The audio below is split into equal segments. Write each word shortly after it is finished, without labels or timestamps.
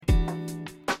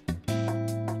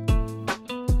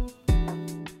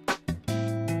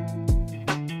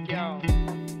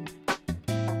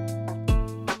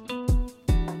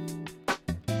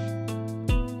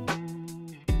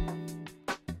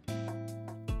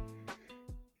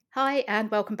Hi, and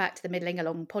welcome back to the Middling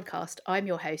Along podcast. I'm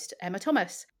your host, Emma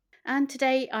Thomas. And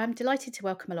today I'm delighted to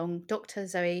welcome along Dr.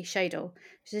 Zoe Schaedel.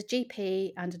 She's a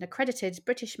GP and an accredited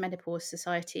British Menopause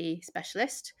Society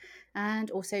specialist, and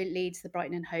also leads the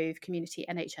Brighton and Hove Community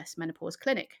NHS Menopause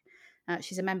Clinic.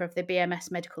 She's a member of the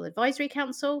BMS Medical Advisory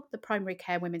Council, the Primary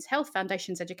Care Women's Health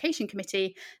Foundation's Education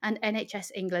Committee, and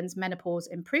NHS England's Menopause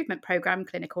Improvement Programme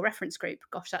Clinical Reference Group.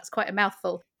 Gosh, that's quite a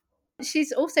mouthful.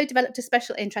 She's also developed a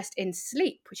special interest in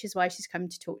sleep, which is why she's come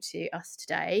to talk to us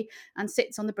today, and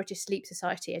sits on the British Sleep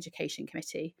Society Education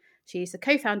Committee. She's the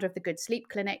co-founder of the Good Sleep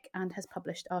Clinic and has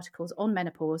published articles on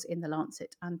menopause in The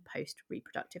Lancet and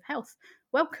Post-Reproductive Health.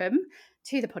 Welcome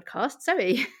to the podcast,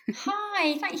 Zoe.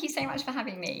 Hi, thank you so much for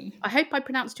having me. I hope I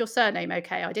pronounced your surname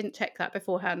okay. I didn't check that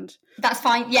beforehand. That's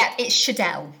fine. Yeah, it's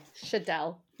Schaedel.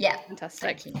 Schaedel. Yeah, Fantastic.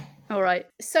 thank you. All right.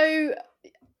 So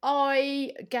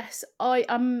I guess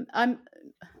I'm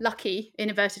lucky, in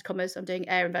inverted commas. I'm doing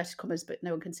air inverted commas, but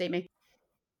no one can see me.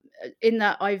 In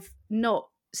that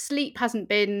sleep hasn't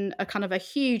been a kind of a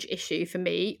huge issue for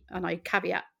me, and I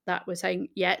caveat that with saying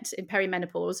yet in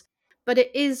perimenopause, but it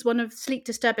is sleep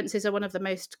disturbances are one of the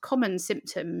most common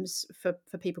symptoms for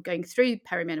people going through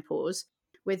perimenopause,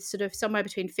 with sort of somewhere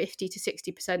between 50 to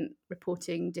 60%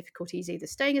 reporting difficulties either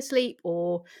staying asleep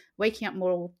or waking up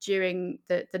more during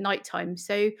the night time.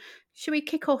 So should we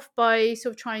kick off by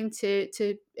sort of trying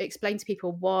to explain to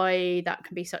people why that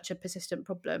can be such a persistent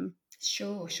problem?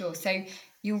 Sure. So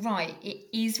you're right. It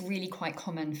is really quite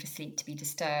common for sleep to be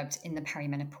disturbed in the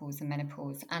perimenopause and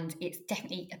menopause. And it's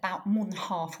definitely about more than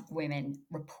half of women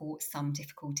report some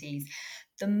difficulties.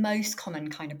 The most common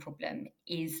kind of problem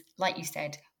is, like you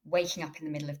said, waking up in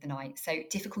the middle of the night. So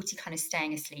difficulty kind of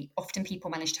staying asleep. Often people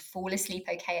manage to fall asleep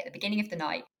okay at the beginning of the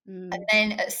night. And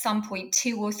then at some point,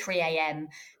 2 or 3 a.m.,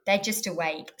 they're just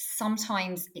awake.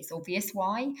 Sometimes it's obvious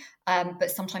why,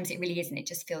 but sometimes it really isn't. It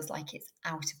just feels like it's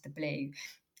out of the blue.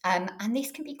 And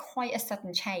this can be quite a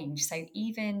sudden change. So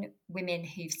even women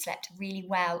who've slept really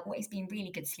well, always been really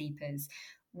good sleepers,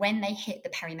 when they hit the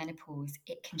perimenopause,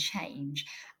 it can change.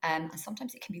 And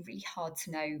sometimes it can be really hard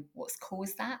to know what's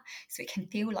caused that. So it can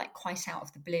feel like quite out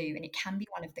of the blue, and it can be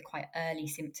one of the quite early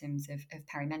symptoms of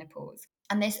perimenopause.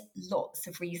 And there's lots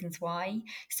of reasons why.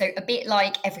 So a bit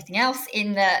like everything else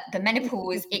in the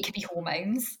menopause, it could be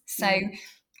hormones. So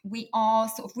we are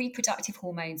sort of reproductive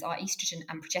hormones are estrogen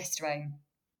and progesterone.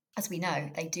 As we know,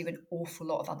 they do an awful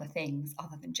lot of other things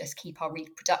other than just keep our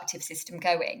reproductive system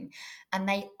going. And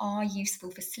they are useful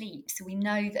for sleep. So we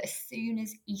know that as soon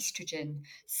as estrogen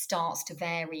starts to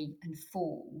vary and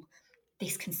fall,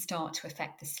 this can start to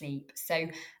affect the sleep. So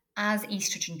as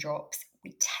estrogen drops,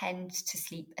 we tend to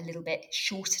sleep a little bit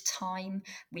shorter time.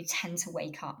 We tend to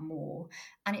wake up more.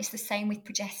 And it's the same with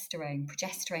progesterone.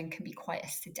 Progesterone can be quite a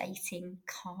sedating,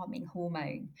 calming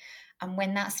hormone. And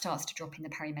when that starts to drop in the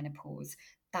perimenopause,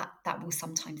 that will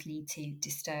sometimes lead to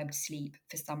disturbed sleep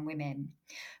for some women.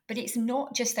 But it's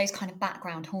not just those kind of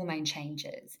background hormone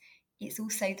changes. It's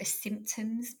also the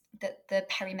symptoms that the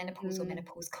perimenopause or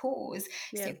menopause cause.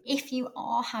 Yeah. So if you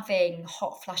are having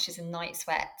hot flushes and night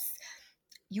sweats,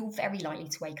 you're very likely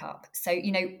to wake up. So,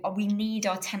 we need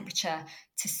our temperature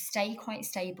to stay quite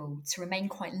stable, to remain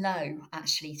quite low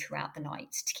actually throughout the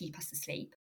night to keep us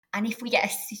asleep. And if we get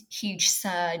a huge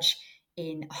surge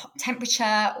in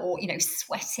temperature or,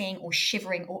 sweating or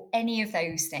shivering or any of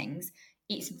those things,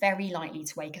 it's very likely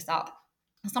to wake us up.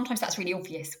 And sometimes that's really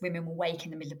obvious. Women will wake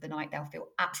in the middle of the night. They'll feel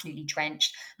absolutely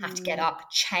drenched, have to get up,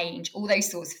 change, all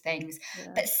those sorts of things.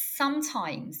 Yeah. But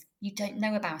sometimes you don't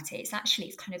know about it. It's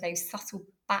kind of those subtle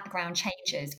background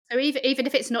changes. So even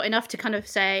if it's not enough to kind of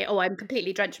say, oh, I'm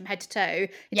completely drenched from head to toe,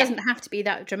 it doesn't have to be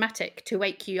that dramatic to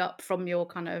wake you up from your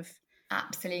kind of...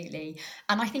 Absolutely.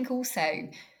 And I think also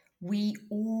we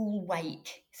all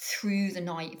wake through the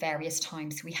night various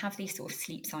times. So we have these sort of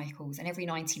sleep cycles, and every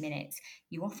 90 minutes,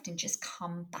 you often just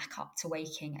come back up to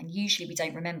waking. And usually we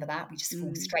don't remember that. We just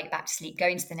fall straight back to sleep, go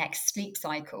into the next sleep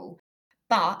cycle.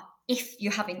 But if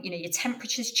you're having, your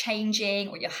temperature's changing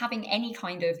or you're having any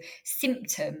kind of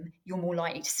symptom, you're more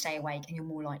likely to stay awake and you're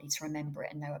more likely to remember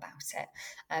it and know about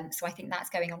it. So I think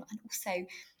that's going on. And also,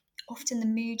 often the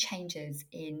mood changes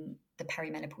in the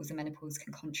perimenopause and menopause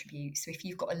can contribute. So if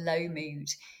you've got a low mood,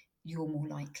 you're more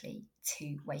likely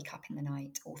to wake up in the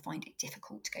night or find it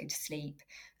difficult to go to sleep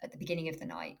at the beginning of the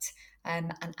night,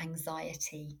 and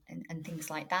anxiety and things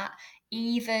like that.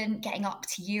 Even getting up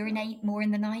to urinate more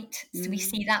in the night. So we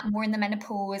see that more in the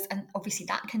menopause, and obviously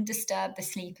that can disturb the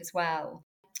sleep as well.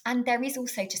 And there is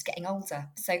also just getting older.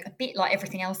 So a bit like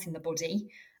everything else in the body,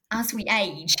 as we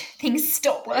age, things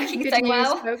stop working Good so news,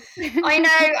 well. folks. I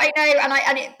know, and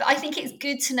I think it's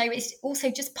good to know it's also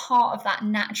just part of that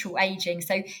natural aging.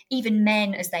 So even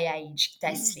men, as they age,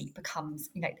 their sleep becomes,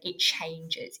 it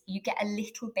changes. You get a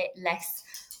little bit less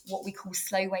what we call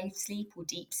slow wave sleep or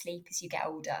deep sleep as you get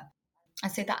older,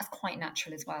 and so that's quite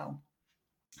natural as well.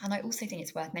 And I also think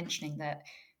it's worth mentioning that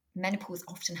menopause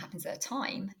often happens at a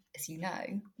time, as you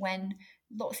know, when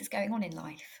lots is going on in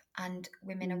life and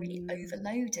women are really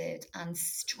overloaded and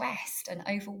stressed and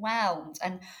overwhelmed.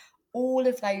 And all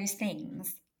of those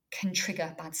things can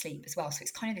trigger bad sleep as well. So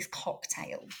it's kind of this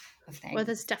cocktail of things. Well,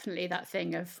 there's definitely that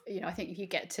thing of, I think if you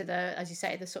get to the, as you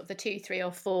say, the sort of the 2, 3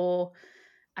 or 4,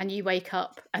 and you wake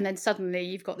up and then suddenly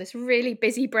you've got this really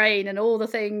busy brain and all the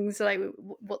things like,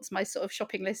 what's my sort of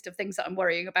shopping list of things that I'm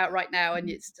worrying about right now? And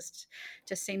it's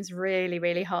just seems really,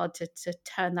 really hard to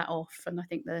turn that off. And I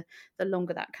think the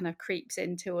longer that kind of creeps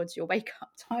in towards your wake up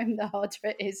time, the harder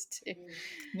it is to.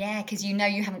 Yeah, because you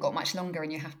haven't got much longer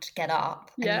and you have to get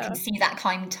up, and you can see that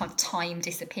kind of time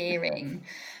disappearing.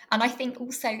 And I think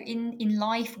also in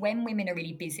life, when women are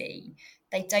really busy,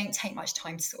 they don't take much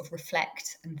time to sort of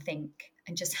reflect and think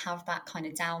and just have that kind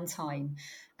of downtime.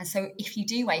 And so if you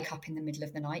do wake up in the middle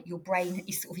of the night, your brain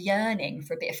is sort of yearning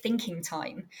for a bit of thinking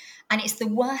time. And it's the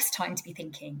worst time to be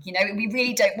thinking. We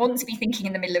really don't want to be thinking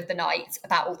in the middle of the night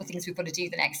about all the things we've got to do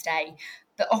the next day.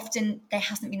 But often there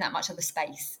hasn't been that much other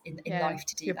space in life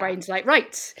to do your that. brain's like,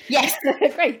 right, yes,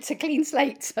 great, a clean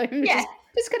slate. So I'm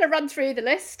just going to run through the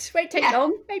list. Won't take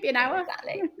long, maybe an hour.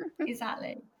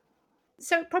 Exactly.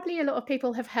 So probably a lot of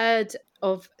people have heard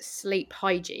of sleep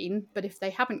hygiene, but if they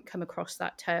haven't come across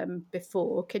that term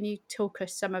before, can you talk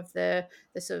us some of the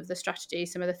sort of the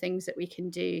strategies, some of the things that we can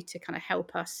do to kind of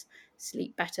help us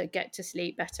sleep better, get to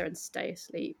sleep better, and stay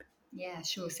asleep? Yeah,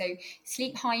 sure. So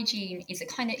sleep hygiene is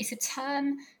it's a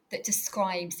term that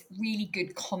describes really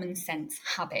good common sense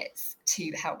habits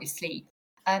to help with sleep.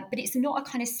 But it's not a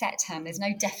kind of set term. There's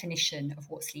no definition of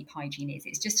what sleep hygiene is.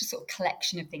 It's just a sort of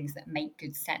collection of things that make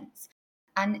good sense.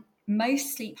 And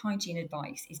most sleep hygiene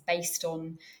advice is based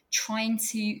on trying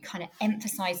to kind of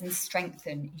emphasize and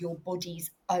strengthen your body's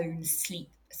own sleep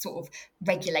sort of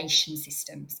regulation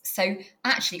systems. So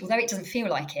actually, although it doesn't feel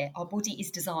like it, our body is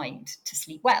designed to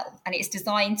sleep well, and it's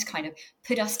designed to kind of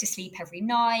put us to sleep every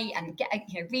night and get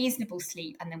a reasonable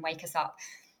sleep and then wake us up.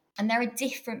 And there are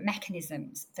different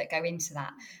mechanisms that go into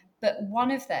that. But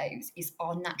one of those is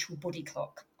our natural body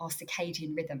clock, our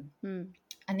circadian rhythm.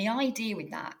 And the idea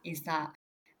with that is that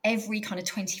every kind of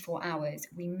 24 hours,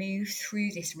 we move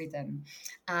through this rhythm.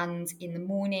 And in the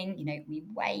morning, we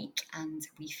wake and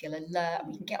we feel alert,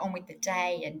 we can get on with the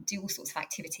day and do all sorts of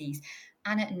activities.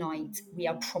 And at night, we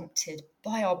are prompted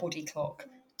by our body clock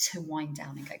to wind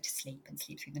down and go to sleep and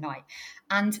sleep through the night.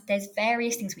 And there's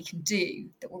various things we can do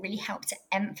that will really help to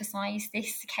emphasize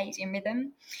this circadian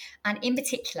rhythm. And in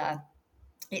particular,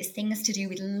 it's things to do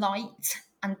with light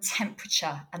and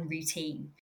temperature and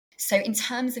routine. So in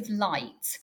terms of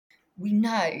light, we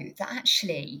know that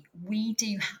actually we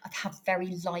do have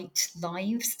very light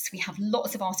lives. So we have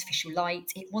lots of artificial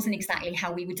light. It wasn't exactly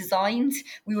how we were designed.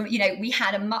 We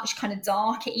had a much kind of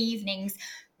darker evenings.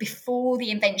 Before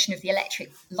the invention of the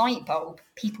electric light bulb,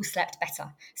 people slept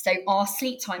better. So our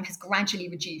sleep time has gradually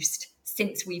reduced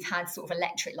since we've had sort of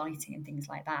electric lighting and things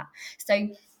like that. So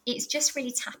it's just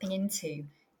really tapping into,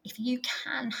 if you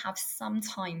can have some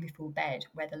time before bed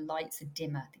where the lights are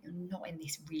dimmer, that you're not in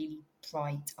this really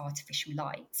bright artificial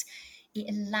light, it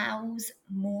allows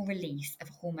more release of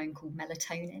a hormone called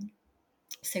melatonin.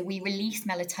 So we release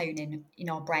melatonin in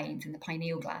our brains, in the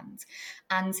pineal gland.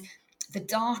 And the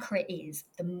darker it is,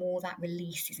 the more that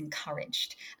release is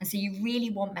encouraged. And so you really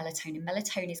want melatonin.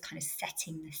 Melatonin is kind of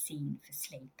setting the scene for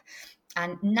sleep.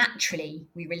 And naturally,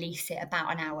 we release it about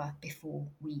an hour before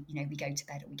we go to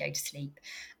bed or we go to sleep.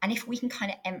 And if we can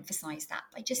kind of emphasize that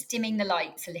by just dimming the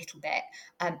lights a little bit,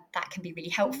 that can be really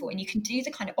helpful. And you can do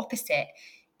the kind of opposite.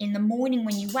 In the morning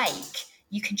when you wake,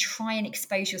 you can try and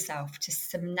expose yourself to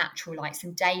some natural light,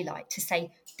 some daylight, to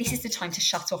say, this is the time to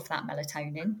shut off that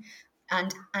melatonin.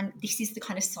 And this is the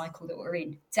kind of cycle that we're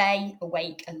in. Day,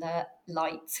 awake, alert,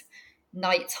 light,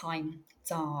 nighttime,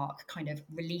 dark, kind of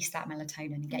release that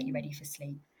melatonin and get you ready for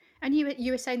sleep. And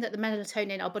you were saying that the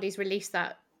melatonin, our bodies release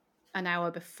that an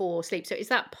hour before sleep. So is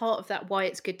that part of that why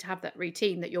it's good to have that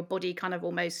routine, that your body kind of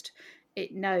almost,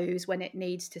 it knows when it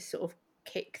needs to sort of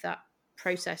kick that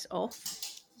process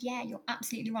off? Yeah, you're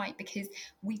absolutely right, because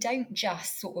we don't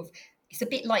just sort of, it's a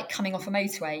bit like coming off a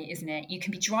motorway, isn't it? You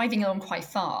can be driving along quite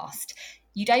fast.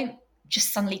 You don't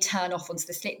just suddenly turn off onto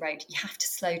the slip road. You have to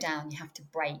slow down, you have to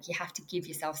brake, you have to give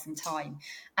yourself some time.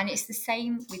 And it's the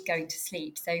same with going to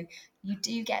sleep. So you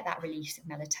do get that release of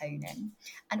melatonin.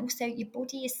 And also your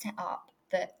body is set up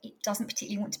that it doesn't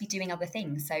particularly want to be doing other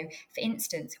things. So for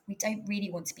instance, we don't really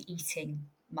want to be eating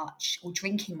much or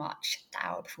drinking much the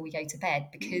hour before we go to bed,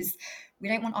 because we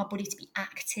don't want our body to be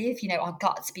active, our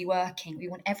gut to be working. We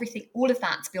want everything, all of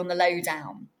that to be on the low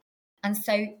down. And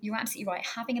so you're absolutely right.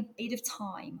 Having a bit of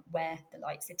time where the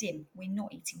lights are dim, we're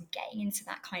not eating, we're getting into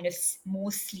that kind of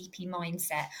more sleepy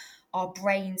mindset. Our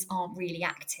brains aren't really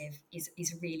active is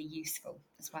really useful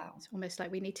as well. It's almost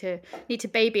like we need to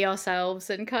baby ourselves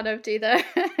and kind of do the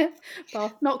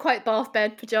bath, not quite bath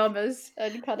bed pajamas,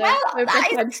 and kind of a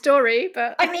bedtime story.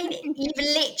 But I mean, you've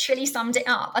literally summed it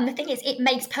up. And the thing is, it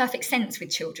makes perfect sense with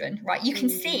children, right? You can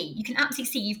absolutely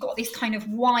see you've got this kind of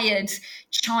wired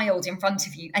child in front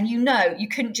of you. And you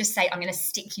couldn't just say, I'm going to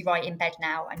stick you right in bed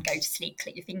now and go to sleep,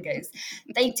 click your fingers.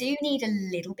 They do need a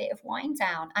little bit of wind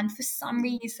down. And for some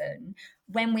reason,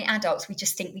 when we're adults, we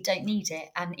just think we don't need it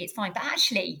and it's fine. But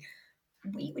actually,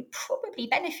 we would probably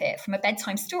benefit from a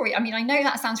bedtime story. I mean, I know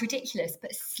that sounds ridiculous,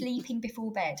 but sleeping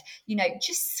before bed,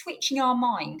 just switching our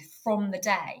mind from the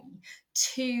day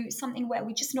to something where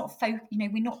we're just not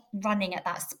we're not running at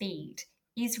that speed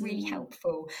is really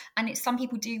helpful. And it's, some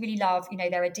people do really love,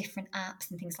 there are different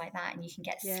apps and things like that, and you can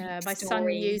get sleep my stories. son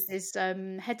uses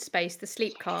Headspace, the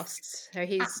sleep casts. So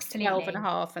he's Absolutely. 12 and a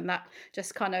half, and that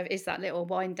just kind of is that little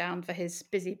wind down for his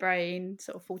busy brain,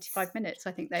 sort of 45 minutes,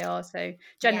 I think they are. So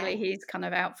generally he's kind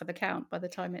of out for the count by the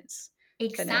time it's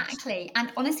exactly finished.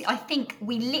 And honestly, I think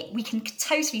we can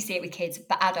totally see it with kids,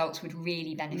 but adults would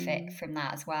really benefit from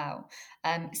that as well.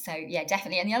 So yeah,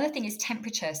 definitely. And the other thing is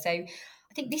temperature. So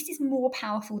I think this is more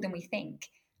powerful than we think.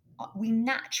 We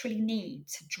naturally need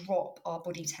to drop our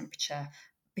body temperature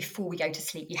before we go to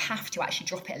sleep. You have to actually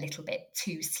drop it a little bit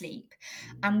to sleep.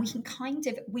 And we can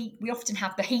we often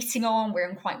have the heating on, we're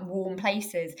in quite warm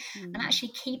places, and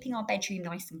actually keeping our bedroom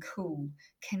nice and cool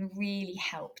can really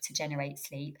help to generate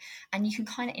sleep. And you can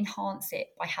kind of enhance it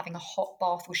by having a hot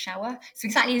bath or shower. So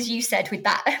exactly as you said with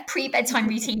that pre-bedtime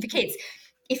routine for kids,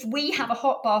 if we have a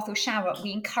hot bath or shower,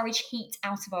 we encourage heat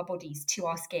out of our bodies to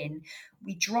our skin.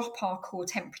 We drop our core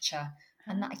temperature.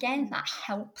 And that, again, that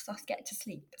helps us get to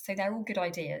sleep. So they're all good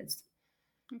ideas.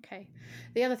 Okay.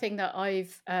 The other thing that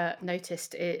I've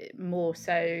noticed it more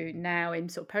so now in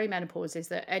sort of perimenopause is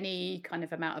that any kind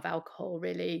of amount of alcohol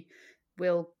really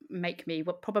will make me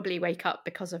probably wake up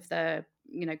because of the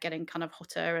getting kind of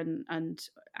hotter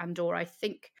and or I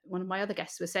think one of my other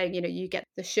guests was saying you get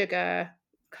the sugar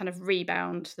kind of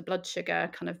rebound, the blood sugar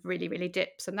kind of really, really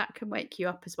dips, and that can wake you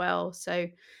up as well. So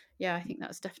yeah, I think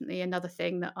that's definitely another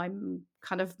thing that I'm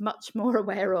kind of much more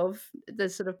aware of, the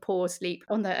sort of poor sleep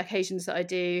on the occasions that I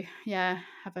do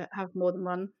have more than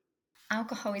one.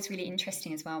 Alcohol is really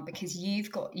interesting as well, because you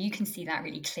can see that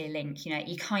really clear link.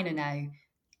 You kind of know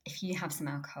if you have some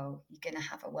alcohol, you're going to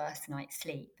have a worse night's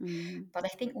sleep. But I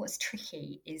think what's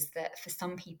tricky is that for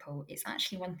some people, it's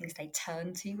actually one thing they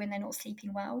turn to when they're not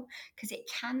sleeping well, because it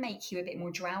can make you a bit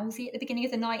more drowsy at the beginning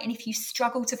of the night. And if you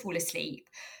struggle to fall asleep,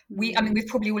 we've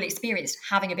probably all experienced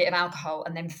having a bit of alcohol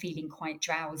and then feeling quite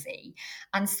drowsy.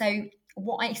 And so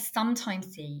what I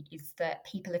sometimes see is that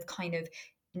people have kind of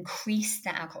increased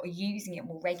their alcohol, or using it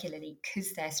more regularly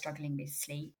because they're struggling with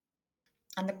sleep.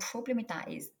 And the problem with that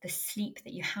is the sleep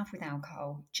that you have with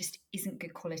alcohol just isn't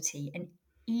good quality. And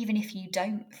even if you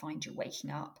don't find you're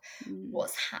waking up,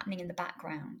 what's happening in the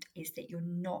background is that you're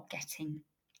not getting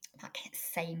that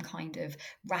same kind of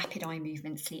rapid eye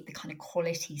movement sleep, the kind of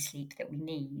quality sleep that we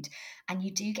need. And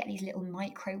you do get these little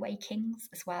micro wakings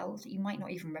as well that you might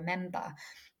not even remember.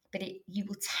 But you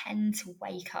will tend to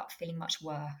wake up feeling much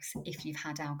worse if you've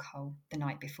had alcohol the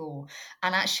night before.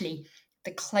 And actually,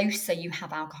 the closer you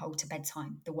have alcohol to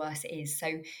bedtime, the worse it is. So,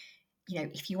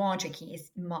 if you are drinking,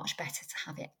 it's much better to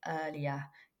have it earlier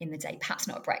in the day, perhaps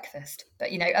not at breakfast, but,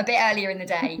 a bit earlier in the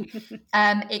day.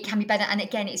 It can be better. And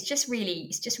again, it's just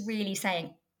really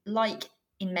saying, like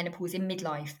in menopause, in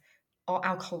midlife, our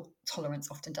alcohol tolerance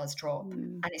often does drop.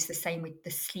 And it's the same with the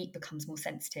sleep becomes more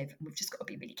sensitive. And we've just got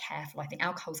to be really careful. I think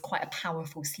alcohol is quite a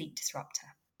powerful sleep disruptor.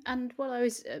 And while I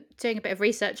was doing a bit of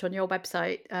research on your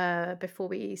website before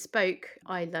we spoke,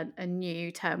 I learnt a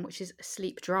new term, which is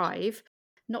sleep drive.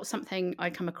 Not something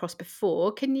I come across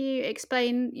before. Can you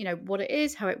explain, what it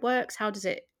is, how it works? How does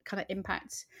it kind of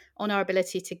impact on our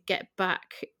ability to get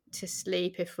back to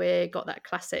sleep if we got that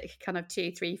classic kind of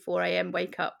 2, 3, 4 a.m.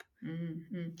 wake up?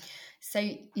 So,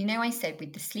 I said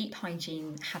with the sleep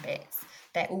hygiene habits,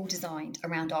 They're all designed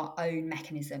around our own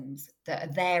mechanisms that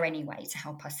are there anyway to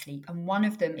help us sleep. And one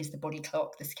of them is the body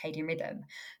clock, the circadian rhythm.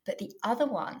 But the other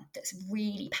one that's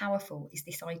really powerful is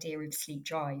this idea of sleep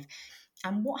drive.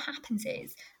 And what happens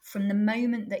is, from the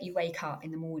moment that you wake up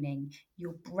in the morning,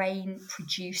 your brain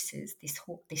produces this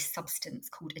substance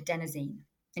called adenosine,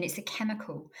 and it's a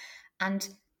chemical. And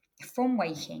from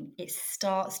waking, it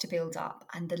starts to build up,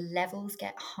 and the levels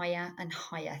get higher and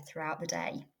higher throughout the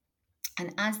day.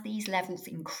 And as these levels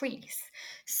increase,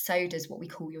 so does what we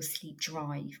call your sleep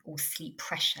drive, or sleep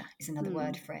pressure is another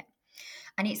word for it.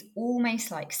 And it's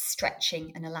almost like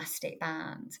stretching an elastic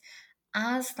band.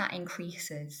 As that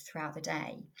increases throughout the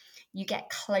day, you get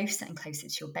closer and closer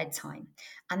to your bedtime.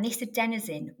 And this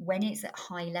adenosine, when it's at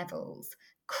high levels,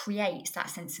 creates that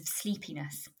sense of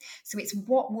sleepiness. So it's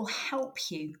what will help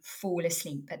you fall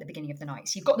asleep at the beginning of the night.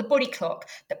 So you've got the body clock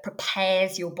that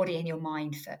prepares your body and your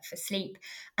mind for sleep.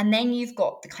 And then you've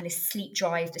got the kind of sleep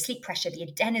drive, the sleep pressure, the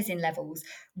adenosine levels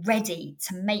ready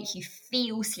to make you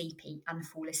feel sleepy and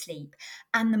fall asleep.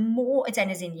 And the more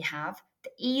adenosine you have,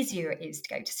 the easier it is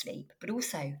to go to sleep, but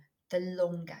also the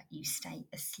longer you stay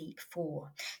asleep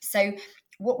for. So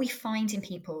what we find in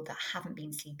people that haven't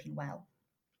been sleeping well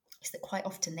is that quite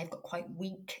often they've got quite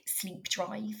weak sleep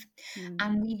drive.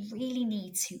 And we really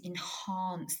need to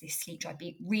enhance this sleep drive,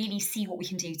 really see what we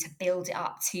can do to build it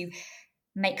up, to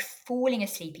make falling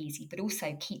asleep easy, but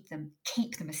also keep them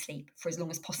asleep for as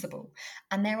long as possible.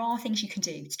 And there are things you can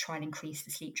do to try and increase the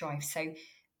sleep drive. So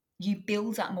you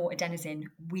build up more adenosine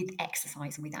with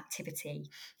exercise and with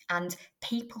activity. And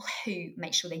people who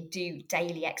make sure they do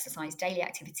daily exercise, daily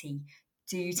activity,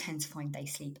 do tend to find they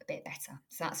sleep a bit better.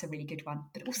 So that's a really good one.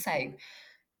 But also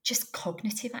just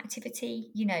cognitive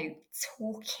activity,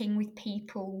 talking with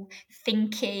people,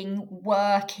 thinking,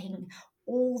 working,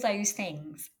 all those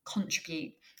things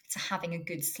contribute to having a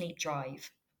good sleep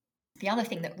drive. The other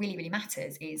thing that really, really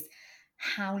matters is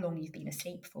how long you've been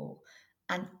asleep for.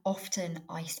 And often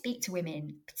I speak to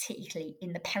women, particularly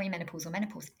in the perimenopause or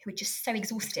menopause, who are just so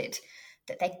exhausted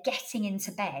that they're getting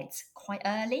into bed quite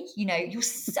early. You're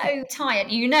so tired.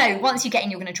 Once you get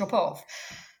in, you're going to drop off.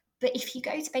 But if you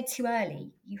go to bed too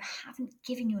early, you haven't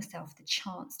given yourself the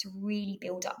chance to really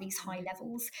build up these high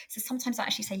levels. So sometimes I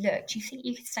actually say, look, do you think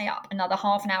you could stay up another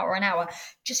half an hour or an hour?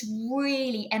 Just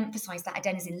really emphasize that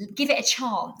adenosine, give it a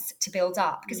chance to build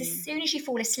up. Because as soon as you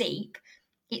fall asleep,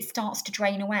 it starts to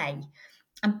drain away.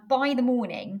 And by the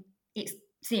morning, it's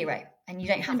zero, and you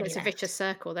don't have any it's left. a vicious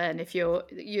circle then. If you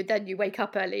wake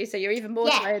up early, so you're even more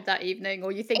tired that evening,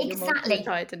 or you think you're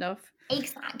tired enough.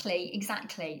 Exactly.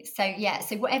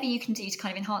 So whatever you can do to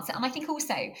kind of enhance it. And I think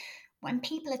also when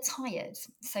people are tired,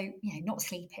 so not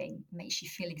sleeping makes you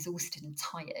feel exhausted and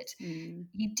tired,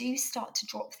 you do start to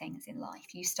drop things in life.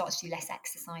 You start to do less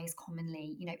exercise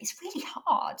commonly. It's really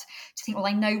hard to think, well,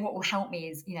 I know what will help me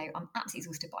is, I'm absolutely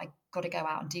exhausted, but I've got to go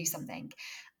out and do something.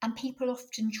 And people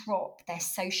often drop their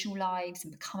social lives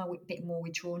and become a bit more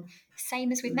withdrawn.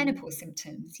 Same as with menopause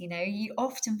symptoms. You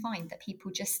often find that people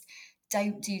just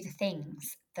don't do the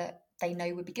things that they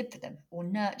know would be good for them or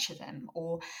nurture them.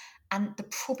 And the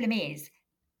problem is,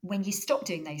 when you stop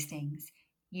doing those things,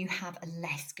 you have a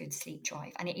less good sleep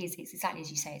drive. And it's exactly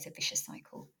as you say, it's a vicious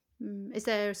cycle. Is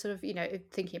there sort of,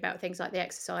 thinking about things like the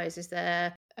exercise, is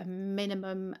there a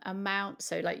minimum amount?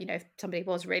 So like, if somebody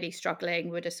was really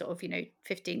struggling, would a sort of,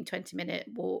 15, 20-minute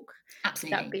walk,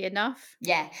 absolutely, that be enough?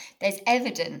 Yeah, there's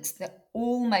evidence that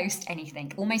almost any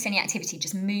activity,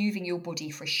 just moving your body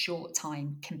for a short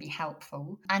time can be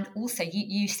helpful. And also,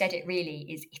 you said it really,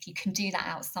 is if you can do that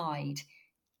outside,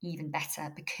 even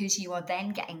better, because you are then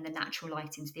getting the natural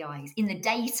light into the eyes. In the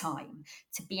daytime,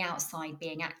 to be outside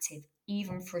being active,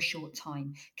 even for a short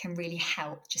time, can really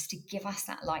help just to give us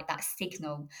that light, that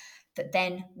signal that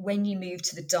then when you move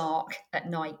to the dark at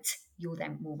night, you're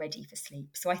then more ready for sleep.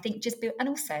 So I think and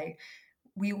also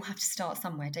we all have to start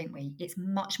somewhere, don't we? It's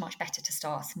much, much better to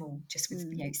start small, just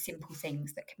with simple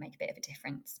things that can make a bit of a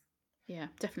difference. Yeah,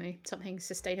 definitely something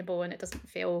sustainable and it doesn't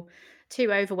feel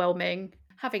too overwhelming.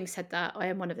 Having said that, I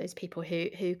am one of those people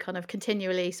who kind of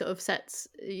continually sort of says,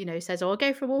 oh, I'll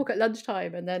go for a walk at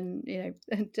lunchtime, and then,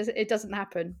 it doesn't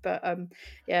happen. But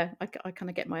I kind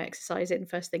of get my exercise in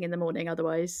first thing in the morning.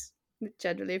 Otherwise,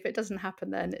 generally, if it doesn't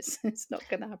happen, then it's not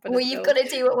going to happen. Well, you've got to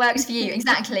do what works for you,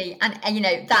 exactly. And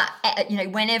that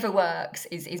whenever works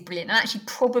is brilliant. And actually,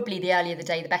 probably the earlier the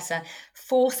day, the better.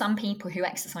 For some people who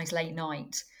exercise late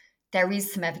night, there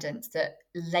is some evidence that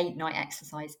late night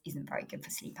exercise isn't very good for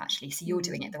sleep, actually. So you're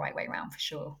doing it the right way around for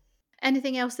sure.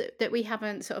 Anything else that we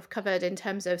haven't sort of covered in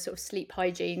terms of sort of sleep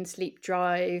hygiene, sleep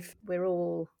drive? We're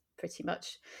all pretty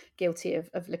much guilty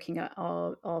of looking at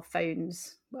our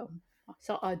phones. Well,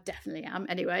 So I definitely am.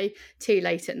 Anyway, too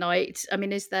late at night. I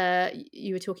mean, is there?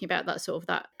 You were talking about that sort of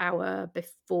that hour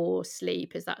before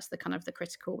sleep. Is that's the kind of the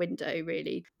critical window,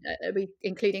 really? Are we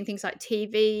including things like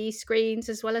TV screens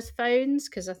as well as phones?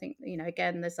 Because I think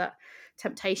again, there's that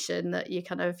temptation that you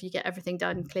get everything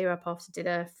done, clear up after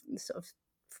dinner, sort of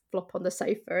flop on the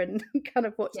sofa and kind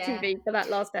of watch Yeah. TV for that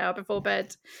last hour before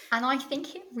bed. And I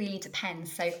think it really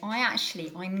depends. So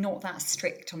I'm not that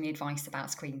strict on the advice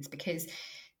about screens, because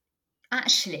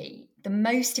actually the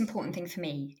most important thing for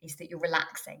me is that you're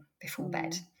relaxing before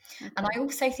bed. Okay. And I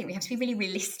also think we have to be really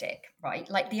realistic, right?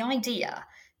 Like the idea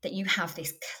that you have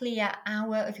this clear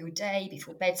hour of your day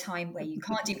before bedtime where you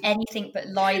can't do anything but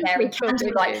lie there in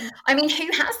candlelight. I mean, who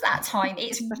has that time?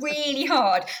 It's really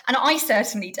hard. And I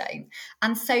certainly don't.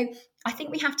 And so I think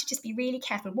we have to just be really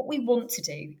careful. What we want to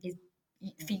do is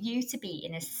for you to be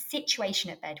in a situation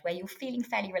at bed where you're feeling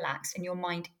fairly relaxed and your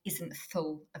mind isn't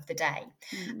full of the day.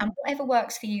 And whatever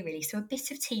works for you, really. So a bit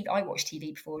of TV, I watch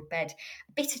TV before bed,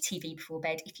 a bit of TV before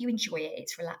bed. If you enjoy it,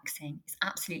 it's relaxing. It's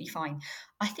absolutely fine.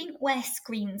 I think where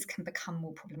screens can become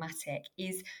more problematic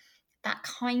is that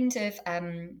kind of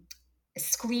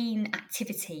screen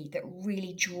activity that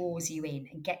really draws you in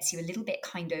and gets you a little bit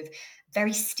kind of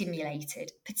very stimulated,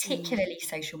 particularly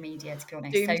social media, to be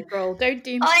honest. Doom scroll. Don't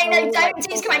doom I scroll. know, don't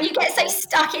doom scroll. And you get so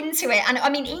stuck into it. And I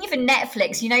mean, even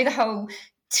Netflix, the whole,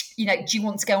 do you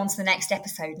want to go on to the next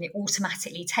episode? And it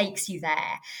automatically takes you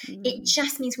there. It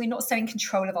just means we're not so in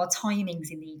control of our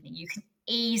timings in the evening. You can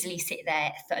easily sit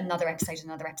there for another episode.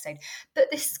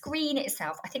 But the screen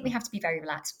itself, I think we have to be very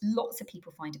relaxed. Lots of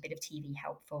people find a bit of TV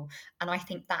helpful, and I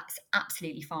think that's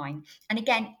absolutely fine. And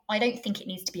again, I don't think it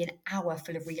needs to be an hour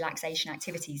full of relaxation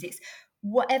activities. It's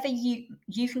whatever you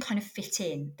can kind of fit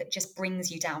in that just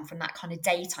brings you down from that kind of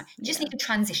daytime. You just need a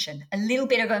transition, a little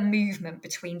bit of a movement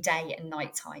between day and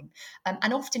nighttime.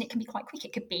 And often it can be quite quick.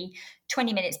 It could be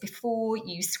 20 minutes before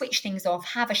you switch things off,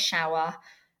 have a shower,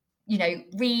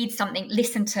 read something,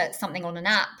 listen to something on an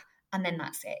app, and then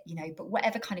that's it, but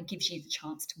whatever kind of gives you the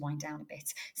chance to wind down a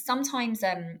bit. Sometimes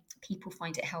people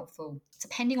find it helpful,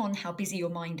 depending on how busy your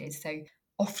mind is. So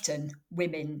often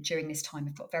women during this time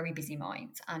have got very busy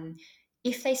minds, and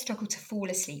if they struggle to fall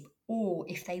asleep, or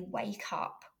if they wake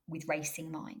up with racing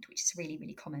mind, which is really,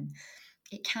 really common,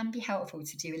 it can be helpful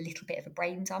to do a little bit of a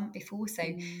brain dump before. So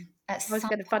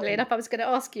funnily enough, I was going to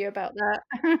ask you about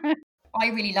that. I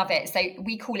really love it. So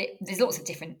we call it, there's lots of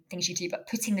different things you do, but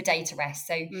putting the day to rest.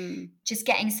 So just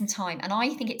getting some time. And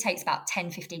I think it takes about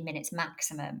 10, 15 minutes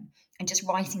maximum, and just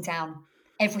writing down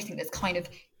everything that's kind of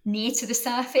near to the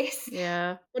surface.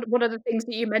 Yeah. What are the things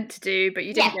that you meant to do, but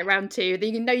you didn't get around to, that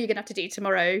you're going to have to do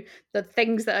tomorrow? The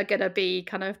things that are going to be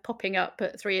kind of popping up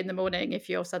at 3 a.m. if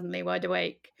you're suddenly wide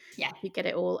awake. Yeah. You get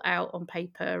it all out on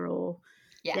paper or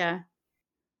Yeah.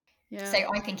 So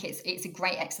I think it's a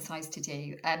great exercise to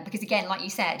do, because again, like you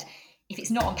said, if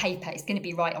it's not on paper, it's going to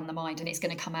be right on the mind, and it's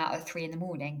going to come out at 3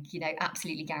 a.m.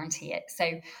 Absolutely guarantee it. So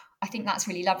I think that's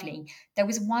really lovely. There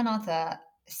was one other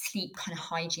sleep kind of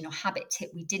hygiene or habit tip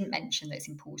we didn't mention that's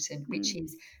important, which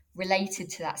is related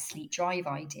to that sleep drive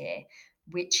idea,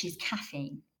 which is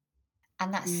caffeine.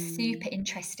 And that's super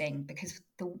interesting, because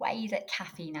the way that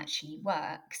caffeine actually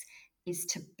works is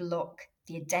to block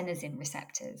the adenosine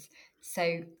receptors.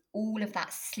 So all of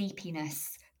that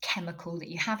sleepiness chemical that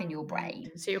you have in your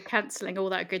brain. So you're cancelling all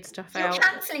that good stuff out. You're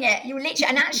cancelling it. You're literally,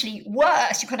 and actually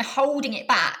worse, you're kind of holding it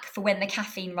back for when the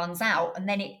caffeine runs out, and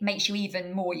then it makes you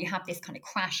even more, you have this kind of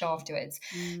crash afterwards.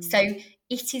 So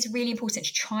it is really important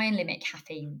to try and limit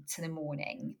caffeine to the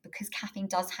morning, because caffeine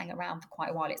does hang around for quite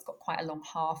a while. It's got quite a long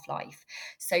half-life.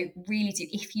 So really do,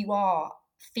 if you are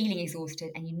feeling exhausted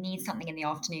and you need something in the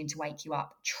afternoon to wake you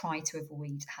up, try to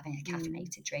avoid having a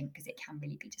caffeinated drink, because it can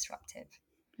really be disruptive.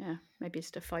 Yeah, maybe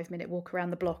just a 5-minute walk around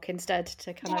the block instead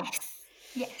to kind of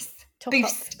top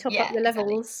up your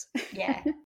levels. Exactly. Yeah.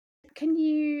 Can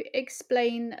you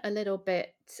explain a little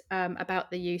bit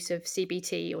about the use of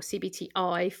CBT or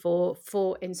CBTI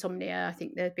for insomnia? I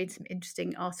think there have been some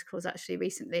interesting articles actually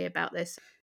recently about this.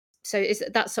 So is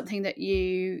that something that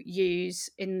you use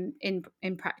in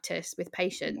practice with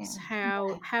patients?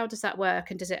 How does that work?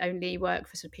 And does it only work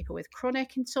for sort of people with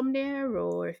chronic insomnia,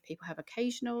 or if people have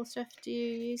occasional stuff, do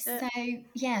you use it?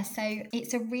 So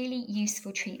it's a really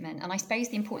useful treatment. And I suppose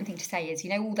the important thing to say is,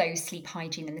 all those sleep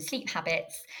hygiene and the sleep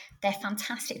habits, they're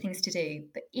fantastic things to do.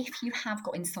 But if you have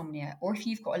got insomnia, or if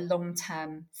you've got a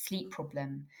long-term sleep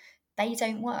problem, they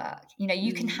don't work.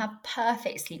 You can Mm. have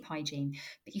perfect sleep hygiene,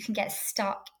 but you can get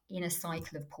stuck in a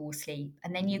cycle of poor sleep,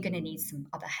 and then you're going to need some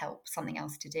other help, something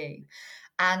else to do.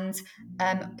 And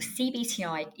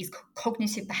CBTI is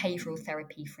cognitive behavioral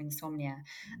therapy for insomnia,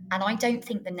 and I don't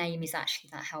think the name is actually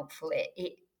that helpful.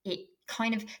 It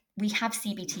kind of, we have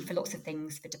CBT for lots of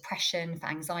things, for depression, for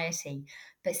anxiety,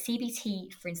 but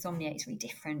CBT for insomnia is really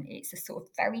different. It's a sort of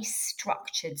very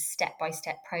structured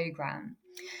step-by-step program,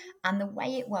 and the way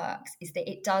it works is that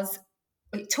it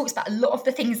talks about a lot of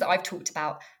the things that I've talked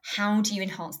about. How do you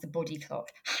enhance the body clock?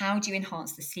 How do you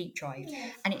enhance the sleep drive?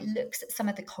 Yes. And it looks at some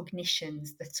of the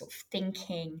cognitions, the sort of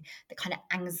thinking, the kind of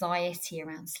anxiety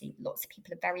around sleep. Lots of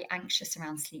people are very anxious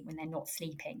around sleep when they're not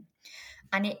sleeping.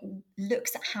 And it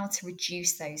looks at how to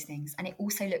reduce those things. And it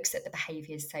also looks at the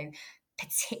behaviors. So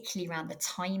particularly around the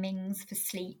timings for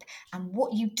sleep and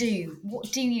what you do.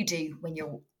 What do you do when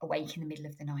you're awake in the middle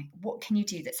of the night? What can you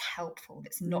do that's helpful,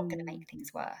 that's not going to make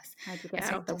things worse? How do you get And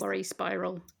so out of the worry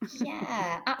spiral?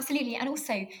 yeah, absolutely. And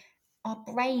also, our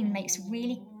brain makes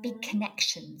really big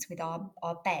connections with our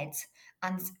beds.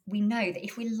 And we know that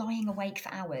if we're lying awake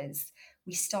for hours,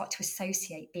 we start to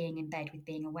associate being in bed with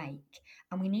being awake.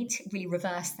 And we need to really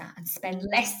reverse that and spend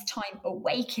less time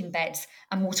awake in bed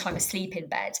and more time asleep in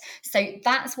bed. So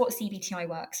that's what CBTI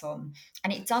works on.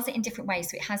 And it does it in different ways.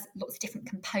 So it has lots of different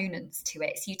components to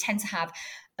it. So you tend to have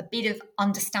a bit of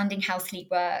understanding how sleep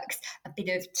works, a bit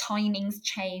of timings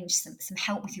change, some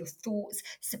help with your thoughts,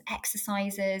 some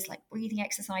exercises like breathing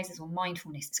exercises or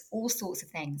mindfulness. It's all sorts of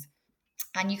things.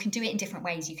 And you can do it in different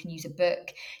ways. You can use a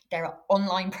book. There are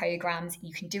online programs.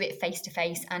 You can do it face to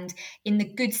face. And in the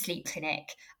Good Sleep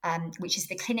Clinic, which is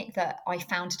the clinic that I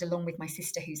founded along with my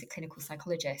sister, who's a clinical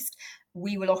psychologist,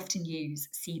 we will often use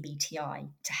CBTI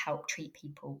to help treat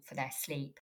people for their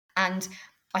sleep. And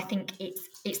I think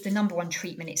it's the number one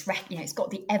treatment. It's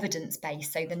got the evidence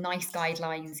base. So the NICE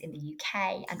guidelines in the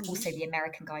UK and also the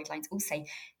American guidelines all say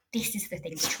this is the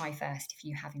thing to try first if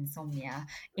you have insomnia.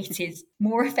 It is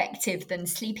more effective than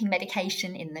sleeping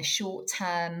medication in the short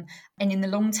term, and in the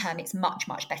long term, it's much,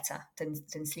 much better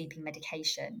than sleeping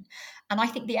medication. And I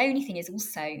think the only thing is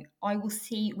also, I will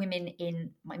see women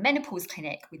in my menopause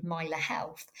clinic with Myla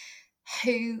Health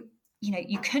who,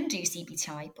 you can do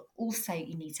CBTI, but also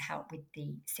you need to help with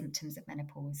the symptoms of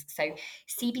menopause. So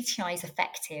CBTI is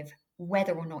effective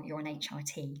whether or not you're on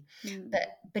HRT.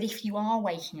 But if you are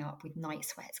waking up with night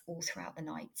sweats all throughout the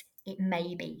night, it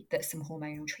may be that some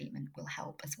hormonal treatment will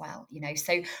help as well.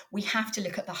 So we have to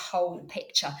look at the whole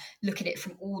picture, look at it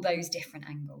from all those different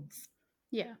angles.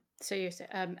 Yeah. So you're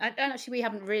and actually we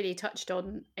haven't really touched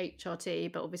on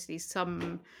HRT, but obviously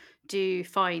some do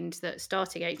find that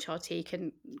starting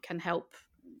HRT can help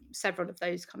several of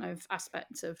those kind of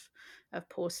aspects of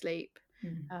poor sleep.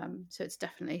 So it's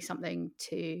definitely something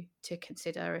to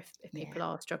consider if people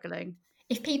are struggling.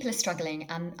 If people are struggling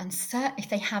and if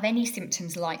they have any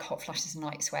symptoms like hot flushes and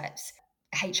night sweats,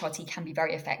 HRT can be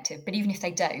very effective. But even if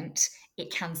they don't,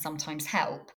 it can sometimes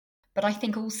help. But I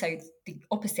think also the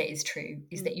opposite is true,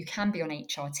 is that you can be on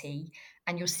HRT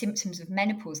and your symptoms of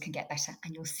menopause can get better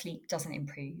and your sleep doesn't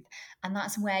improve. And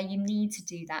that's where you need to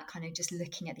do that kind of just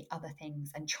looking at the other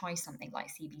things and try something like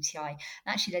CBTI. And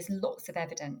actually, there's lots of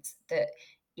evidence that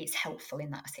it's helpful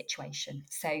in that situation.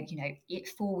 So,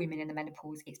 for women in the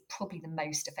menopause, it's probably the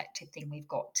most effective thing we've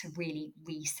got to really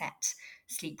reset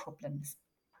sleep problems.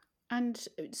 And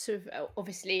sort of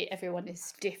obviously everyone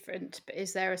is different, but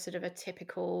is there a sort of a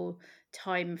typical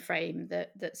time frame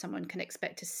that someone can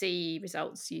expect to see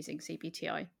results using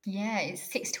CBTI? Yeah,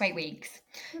 it's 6 to 8 weeks.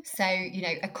 So,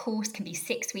 a course can be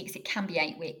 6 weeks, it can be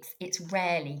 8 weeks. It's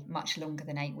rarely much longer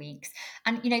than 8 weeks.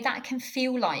 And, that can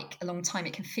feel like a long time.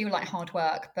 It can feel like hard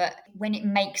work. But when it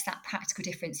makes that practical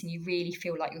difference and you really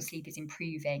feel like your sleep is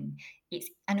improving,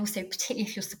 and also particularly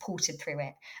if you're supported through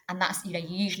it. And that's, you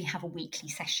usually have a weekly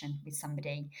session with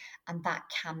somebody, and that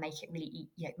can make it really,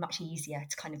 much easier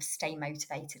to kind of stay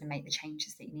motivated and make the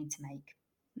changes that you need to make.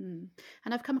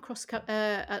 And I've come across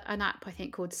an app, I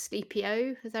think, called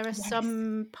Sleepio. There are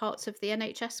some parts of the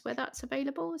NHS where that's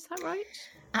available. Is that right?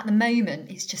 At the moment,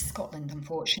 it's just Scotland,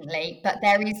 unfortunately. But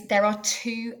there are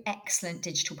two excellent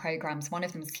digital programs. One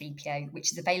of them is Sleepio,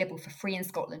 which is available for free in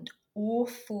Scotland or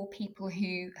for people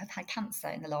who have had cancer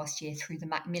in the last year through the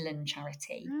Macmillan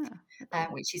charity,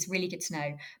 which is really good to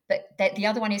know. But the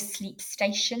other one is Sleep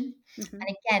Station.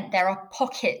 And again, there are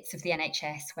pockets of the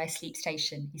NHS where Sleep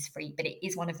Station is free, but it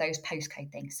is one of those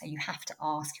postcode things. So you have to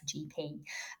ask your GP.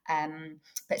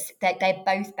 But they're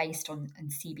both based on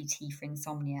CBT for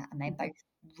insomnia, and they're both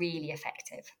really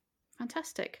effective.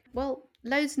 Fantastic. Well,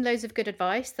 loads and loads of good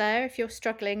advice there if you're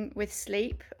struggling with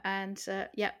sleep. And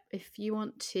if you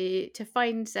want to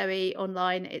find Zoe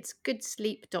online, it's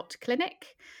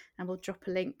goodsleep.clinic, and we'll drop a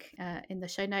link in the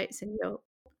show notes.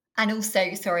 And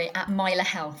also, sorry, at Myla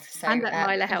Health. So, and at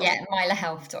Myla Health. Yeah,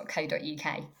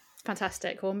 mylahealth.co.uk.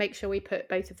 Fantastic. We'll make sure we put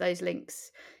both of those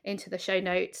links into the show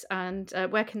notes. And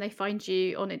where can they find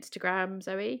you on Instagram,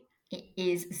 Zoe? It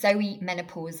is Zoe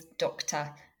Menopause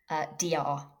Doctor,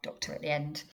 DR, doctor at the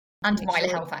end. And Myla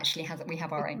Health actually we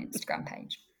have our own Instagram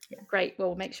page. Yeah. Great. Well,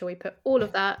 we'll make sure we put all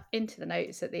of that into the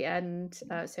notes at the end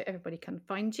so everybody can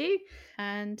find you.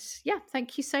 And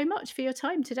thank you so much for your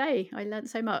time today. I learned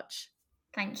so much.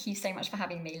 Thank you so much for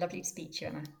having me. Lovely to speak to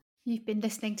you, Emma. You've been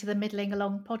listening to the Middling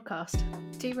Along podcast.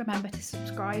 Do remember to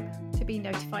subscribe to be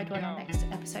notified when our next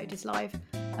episode is live.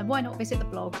 And why not visit the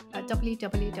blog at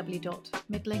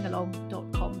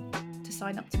www.midlingalong.com to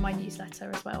sign up to my newsletter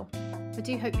as well. I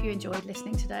do hope you enjoyed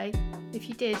listening today. If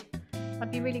you did,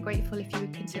 I'd be really grateful if you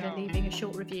would consider leaving a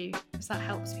short review, as that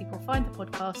helps people find the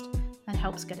podcast and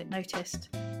helps get it noticed.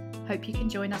 Hope you can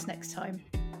join us next time.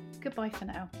 Goodbye for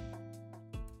now.